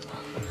啊？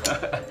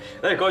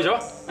誒，過去咗，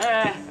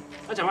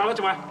一齊玩，一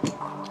齊玩。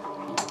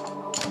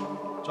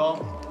裝，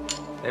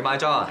你買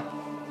裝啊？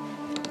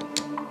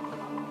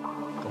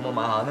咁我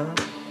買下啦。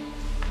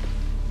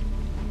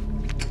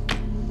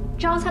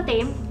裝7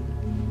點，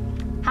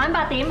慳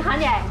8點，慳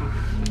贏。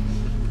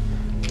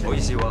唔好意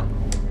思喎。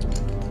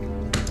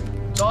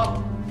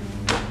裝，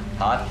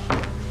閒，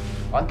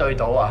玩對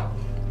賭啊？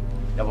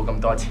有冇咁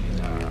多錢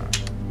啊？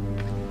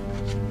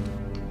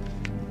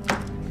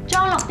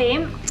裝6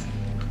點，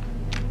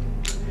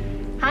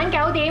慳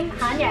9點，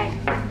慳贏。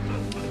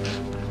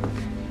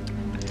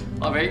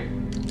阿炳，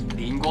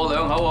連過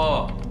2口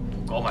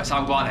喎，過埋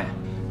3關嚟。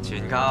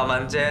全靠阿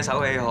敏姐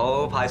手氣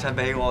好，派親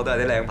俾我都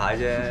係啲靚牌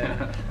啫。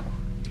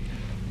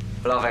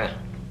拉飛，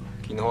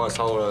見好就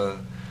收啦，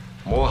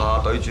唔好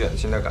下對住人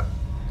先得㗎。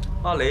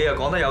啊，你又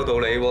講得有道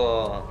理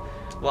喎！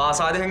話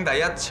晒啲兄弟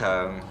一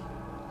場，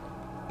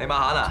你買閒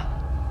啊？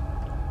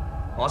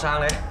我撐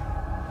你。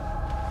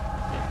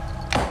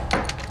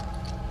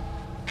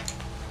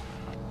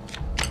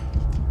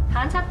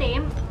慳7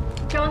點，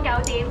裝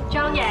9點，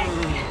裝贏。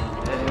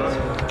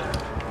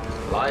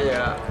賴嘢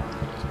啦，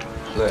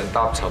兩人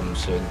搭沉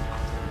船，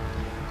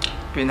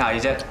邊係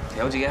啫？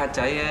有自己黑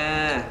仔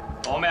嘅。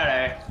講咩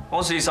嚟？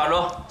講事實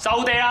咯。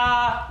收地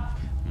啦！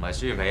唔係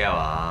輸皮啊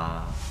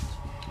嘛？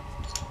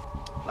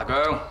阿姜，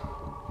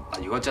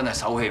嗱，如果真係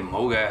手氣唔好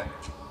嘅，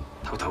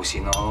唞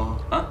先咯，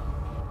啊！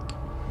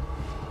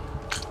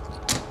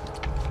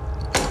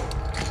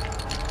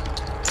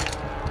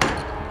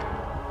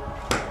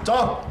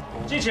走，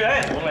支持你，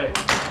講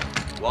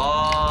你。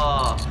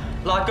哇！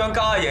辣姜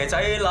家爺仔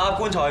嗱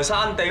棺材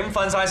山地咁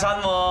瞓晒身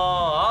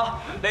喎，嚇！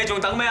你仲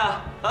等咩啊？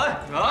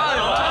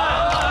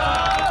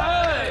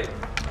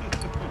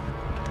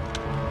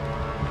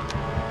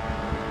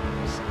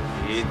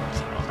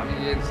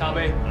三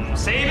邊，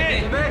四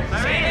邊，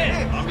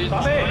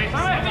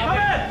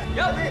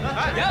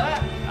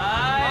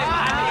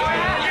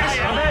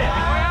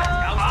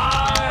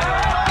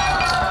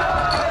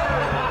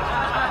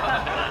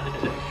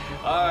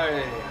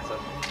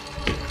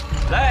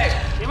嚟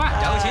點啊？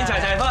有錢齊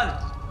齊分，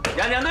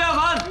人人都有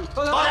份。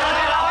多謝你，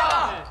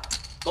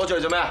多謝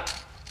你做咩啊？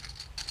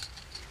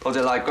多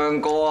謝辣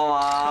姜哥啊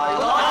嘛！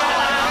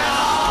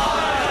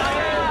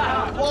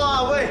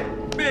哇喂，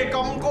咩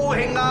咁高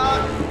興啊？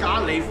隔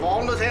離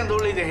房都聽到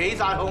你哋起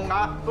晒哄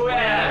啊！好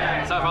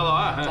嘢，生日快樂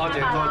啊！多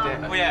謝。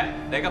好嘢，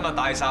你今日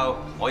大壽，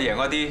我贏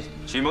嗰啲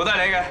全部都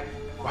係你嘅。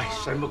喂，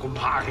使乜咁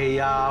客氣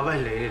啊？喂，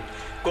你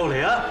過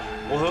嚟啊！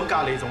我響隔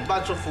離同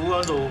班叔父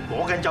喺度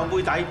摸緊酒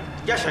杯底，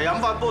一齊飲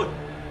翻杯。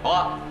好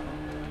啊！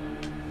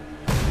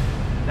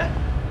嚟，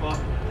過。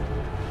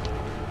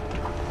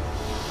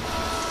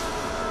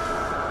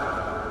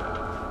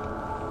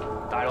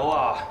大佬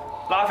啊，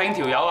拉揈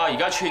條友啊，而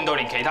家串到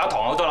連其他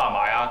堂口都攬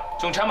埋啊，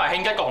仲搶埋慶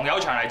吉個紅油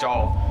場嚟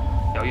做，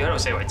又要喺度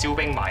四圍招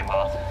兵買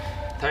馬，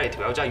睇嚟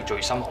條友真係越做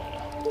越心紅啊！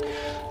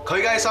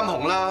佢梗係心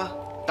紅啦，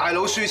大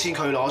佬輸錢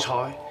佢攞彩，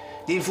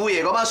連富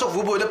爺嗰班叔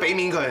父輩都俾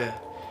面佢。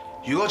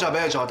如果再俾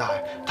佢坐大，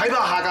睇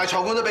怕下屆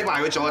錯官都逼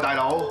埋佢做啊！大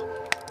佬。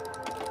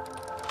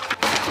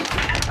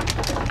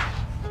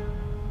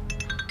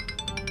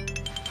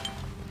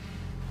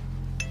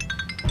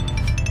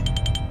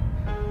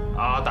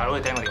大佬，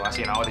你聽我電話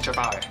先啊，我哋出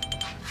翻去。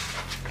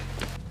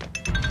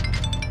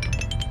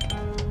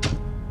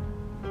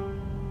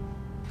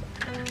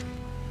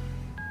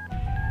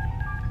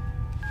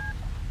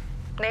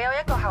你有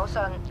一個口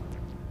信，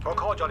我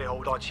call 咗你好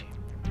多次，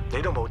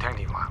你都冇聽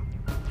電話。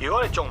如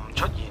果你仲唔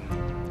出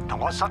現，同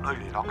我失去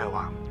聯絡嘅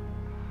話，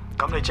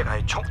咁你即係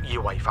蓄意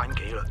違反紀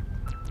律。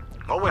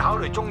我會考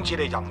慮終止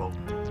你任務，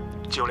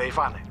召你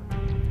翻嚟。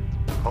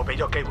我俾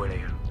咗機會你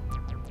嘅，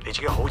你自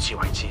己好自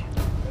為之。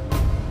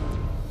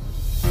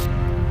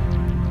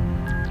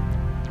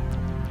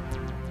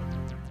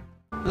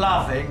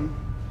拉揈，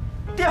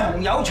啲紅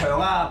油場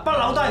啊，不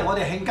嬲都係我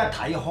哋慶吉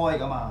睇開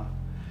噶嘛。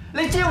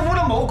你招呼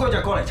都冇句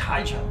就過嚟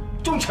踩場，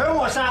仲搶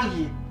我生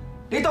意，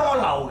你當我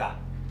流㗎？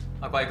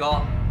阿貴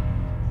哥，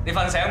你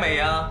瞓醒未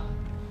啊？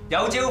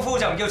有招呼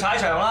就唔叫踩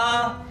場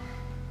啦。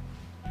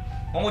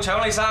我冇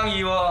搶你生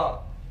意喎，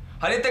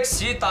係啲的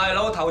士大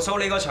佬投訴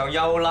你個場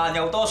又爛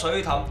又多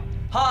水氹，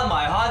慳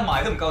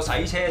埋都唔夠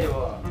洗車啫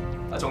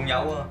喎。啊，仲有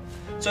啊，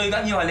最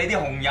緊要係你啲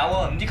紅油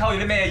啊，唔知溝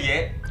住啲咩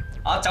嘢。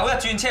啊！走一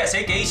轉車係死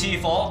幾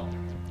次火，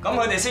咁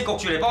佢哋先焗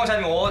住嚟幫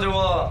襯我啫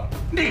喎。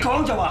你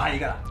講就話係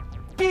㗎啦，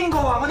邊個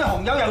話我啲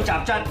紅油有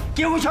雜質？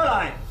叫佢出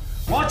嚟，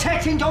我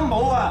check 清楚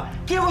冇啊！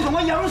叫佢同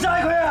我飲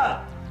晒佢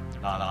啊！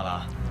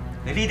嗱，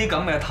你呢啲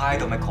咁嘅態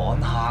度咪趕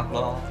客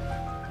咯。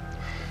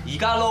而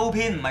家撈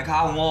偏唔係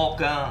靠惡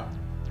㗎，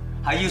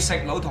係要食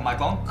腦同埋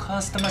講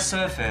customer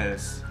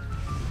service，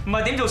 唔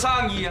係點做生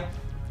意啊？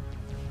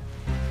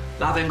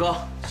嗱，炳哥，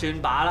算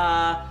把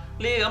啦。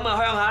呢啲咁嘅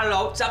鄉下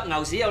佬執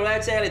牛屎又叻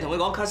啫，你同佢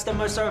講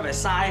customer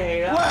service 嘥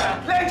氣啦！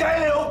喂，僆仔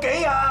你老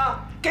幾啊？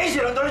幾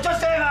時輪到你出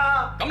聲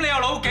啊？咁你有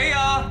老幾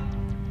啊？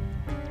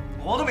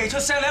我都未出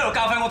聲，你喺度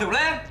教訓我條僆？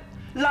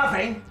拉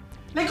平，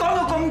你講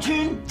到咁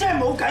串，真係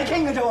冇計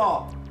傾嘅啫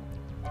喎！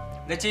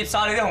你接晒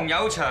你啲紅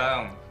油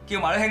場，叫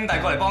埋啲兄弟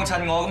過嚟幫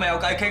襯我，咁咪有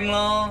計傾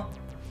咯！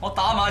我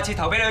打埋折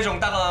頭俾你都仲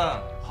得啊！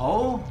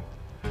好，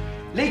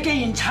你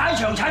既然踩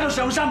場踩到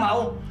上心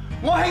口，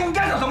我慶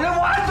吉就同你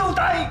玩到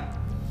底！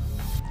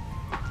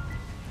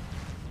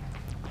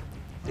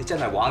你真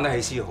係玩得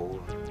起先好啊！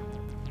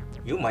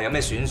如果唔係有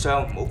咩損傷，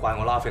唔好怪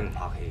我拉菲唔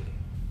客氣。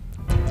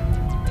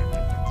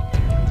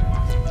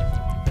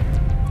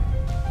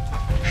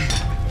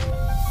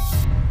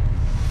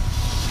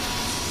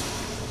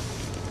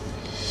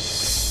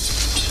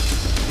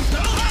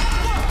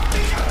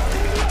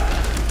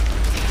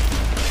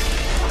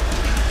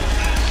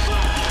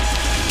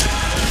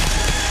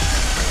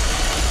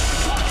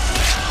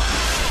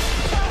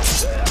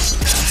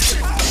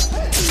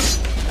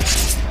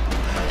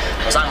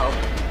學生好。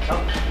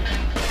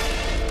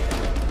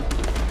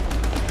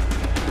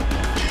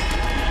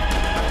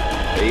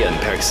俾人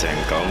劈成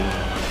咁，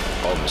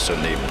我唔信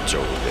你唔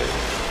做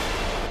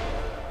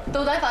嘅。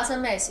到底發生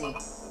咩事？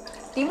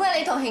點解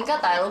你同慶吉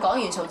大佬講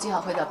完數之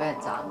後，佢就俾人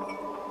斬？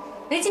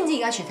你知唔知而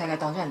家全世界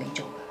當咗係你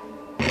做㗎？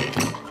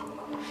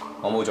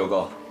我冇做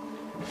過。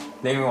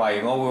你認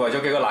為我會為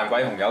咗幾個爛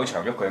鬼紅油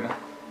場喐佢咩？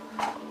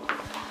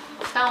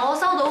但我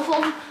收到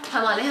風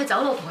係話你喺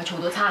走路同佢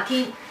嘈到拆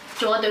天，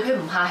仲話對佢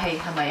唔客氣，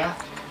係咪啊？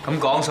咁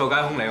講數梗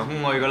係空嚟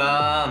空去㗎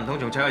啦，唔通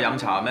仲請佢飲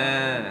茶咩？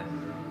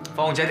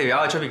況且條友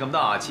喺出邊咁多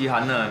牙齒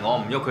痕啊，我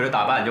唔喐佢都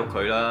大班人喐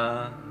佢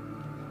啦。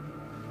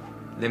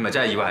你咪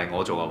真係以為係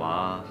我做啊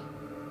嘛？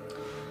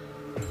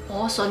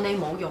我信你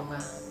冇用啊！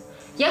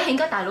而家慶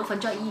家大佬瞓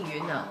咗喺醫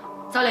院啊，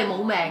就嚟冇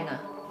命啊！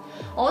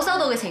我收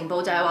到嘅情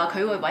報就係話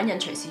佢會揾人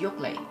隨時喐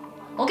你，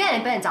我驚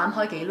你俾人斬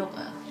開記錄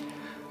啊！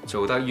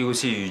做得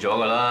UC 預咗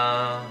㗎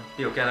啦，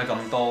邊度驚得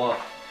咁多啊？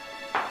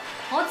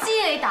我知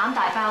你膽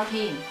大包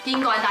天，見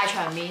慣大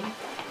場面，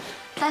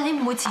但係你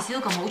唔會次次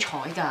都咁好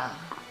彩㗎。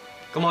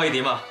咁可以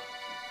點啊？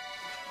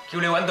叫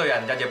你揾隊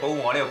人日日保護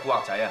我呢個古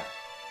惑仔啊！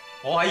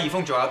我喺義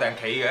豐仲有訂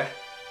企嘅。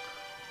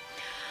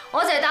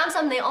我淨係擔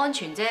心你安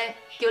全啫，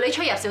叫你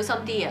出入小心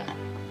啲啊！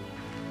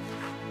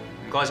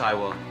唔該晒喎，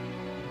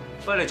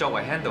不過你作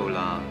為 handle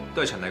啦，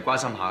都係循例關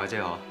心下嘅啫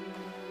嗬。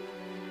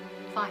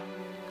Fine，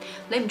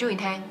 你唔中意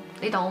聽，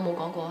你當我冇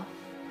講過啊？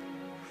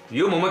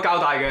如果冇乜交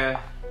代嘅，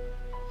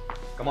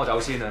咁我走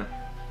先啦。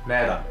咩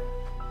啊？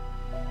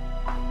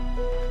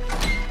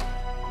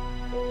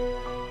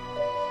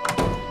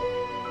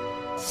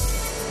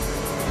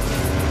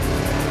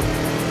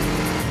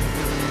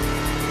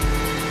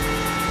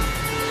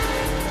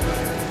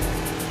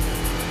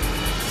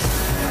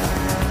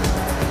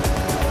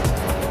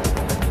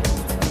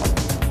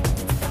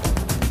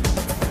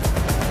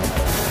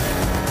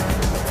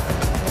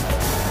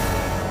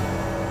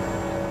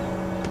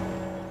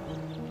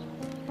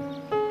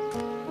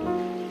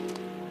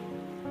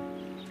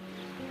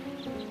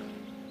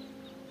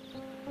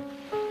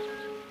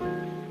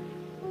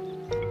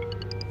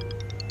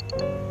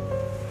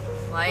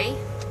喂，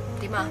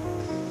點啊？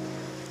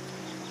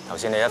頭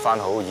先你一番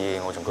好意，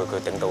我仲句句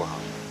頂到行，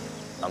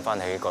諗翻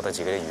起覺得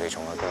自己啲語氣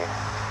重咗啲，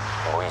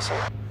唔好意思。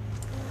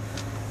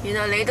原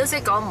來你都識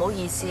講唔好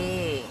意思，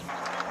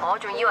我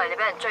仲以為你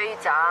俾人追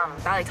斬，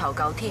打嚟求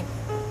救添。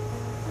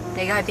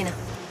你而家喺邊啊？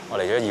我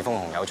嚟咗義豐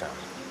紅油場。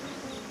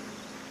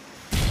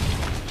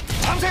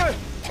斬死佢，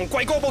同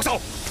貴哥報仇！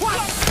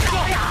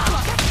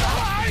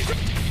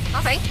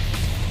阿炳，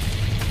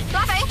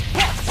阿炳。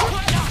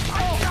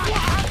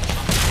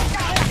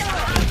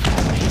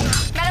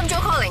Madam Jo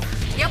calling，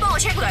 有幫我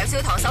check 梁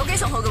少棠手機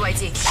信號嘅位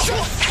置。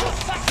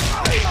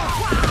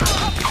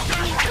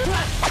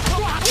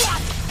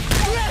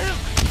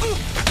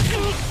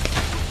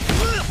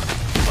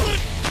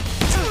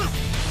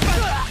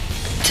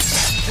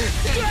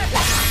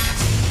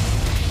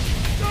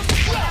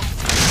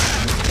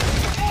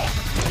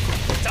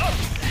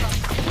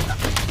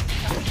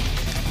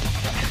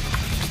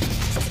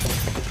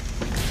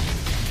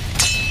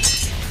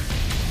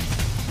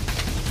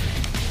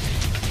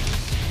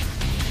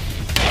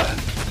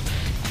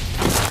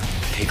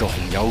你個紅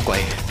油鬼，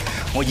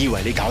我以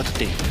為你搞得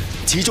掂，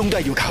始終都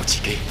係要靠自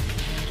己。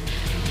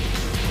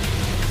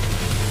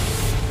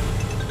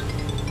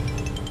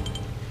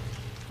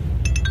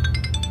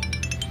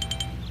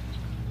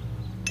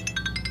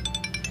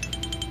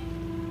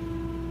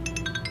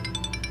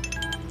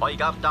我而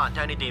家唔得閒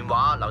聽你電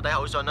話，留低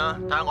口信啦，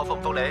睇下我覆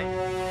唔覆你。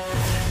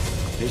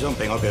你想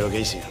避我避到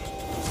幾時？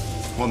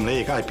我唔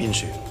理而家係邊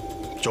處，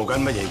做緊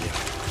乜嘢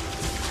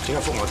嘢，即刻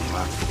覆我電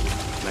話，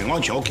嚟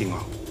安全屋見我。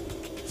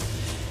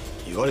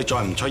如果你再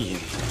唔出現，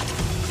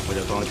我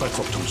就當你不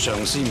服從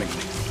上司命令，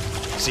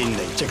擅離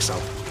職守。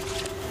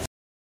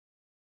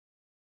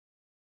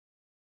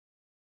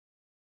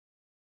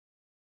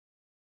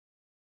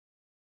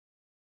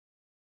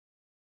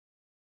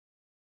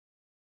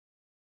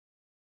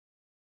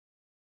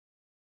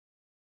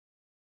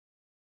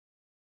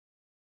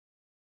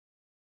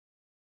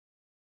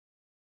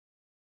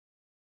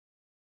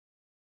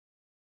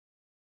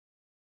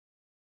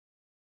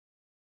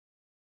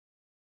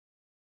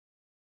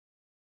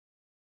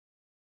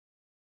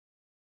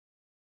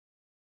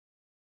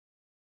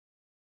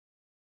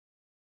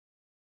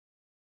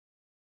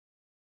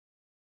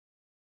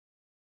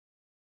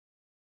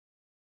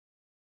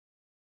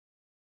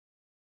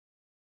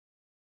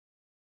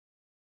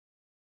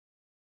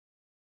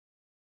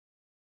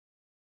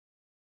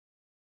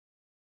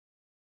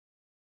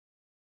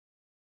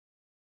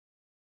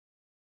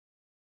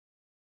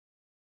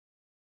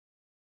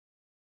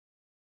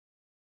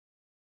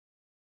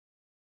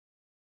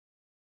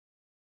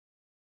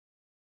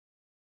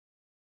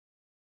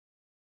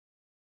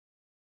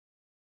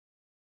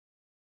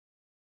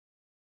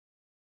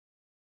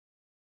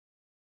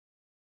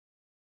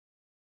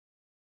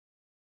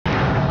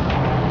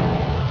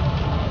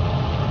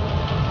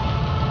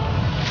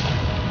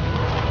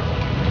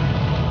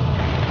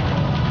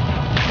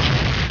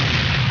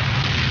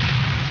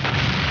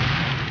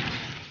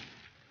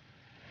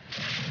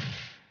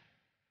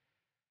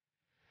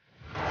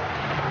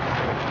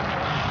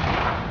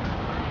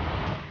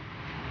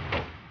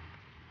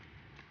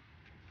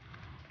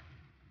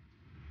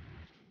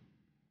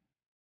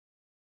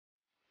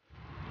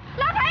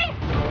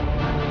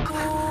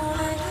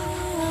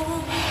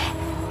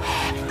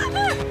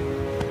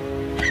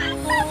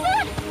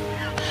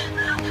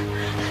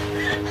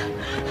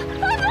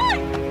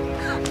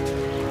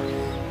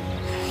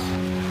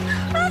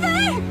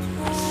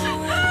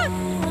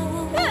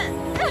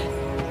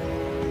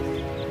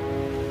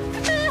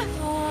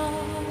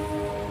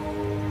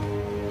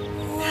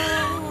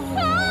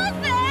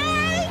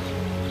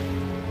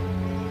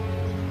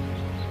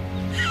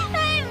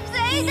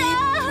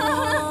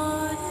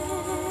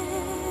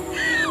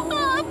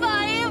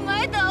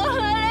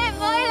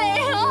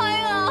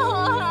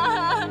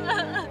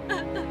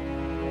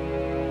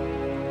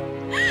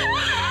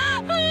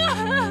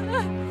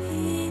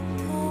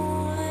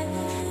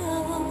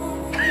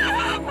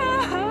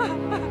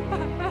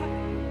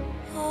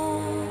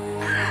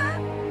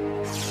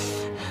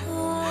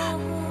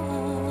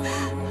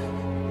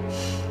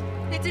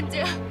知唔知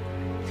啊？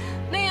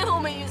呢一號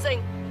未完成，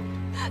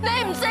你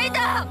唔死得，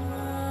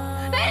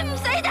你唔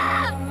死得，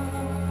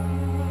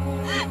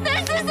你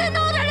死死我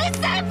哋，你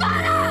死法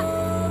啦！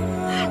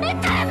你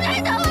聽唔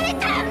聽到啊？你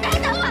聽唔聽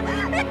到啊？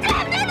你聽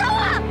唔聽到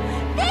啊？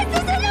你死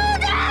死我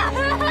哋！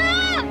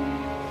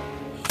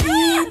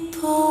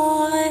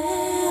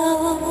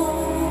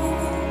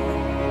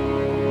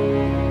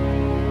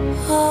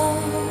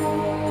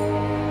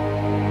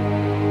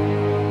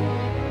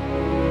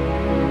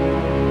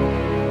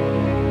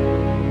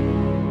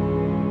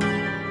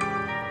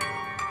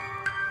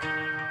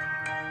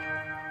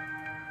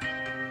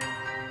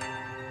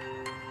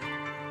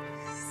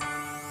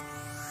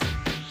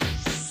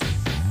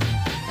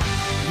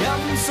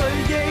誰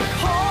亦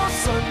可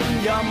信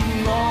任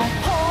我，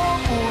可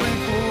背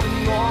叛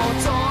我，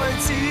再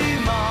指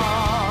罵。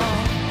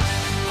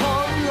看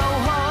留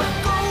下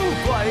高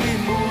貴，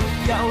沒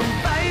有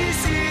底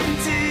線，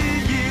自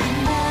然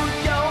沒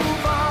有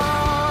吧。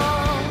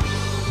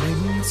名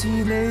字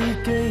你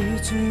記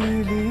住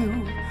了，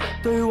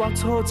對或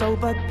錯就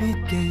不必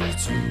記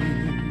住。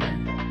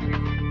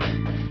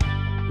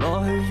來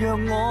讓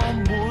我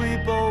每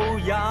步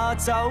也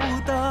走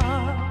得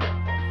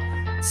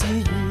自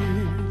如。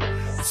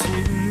前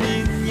面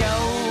有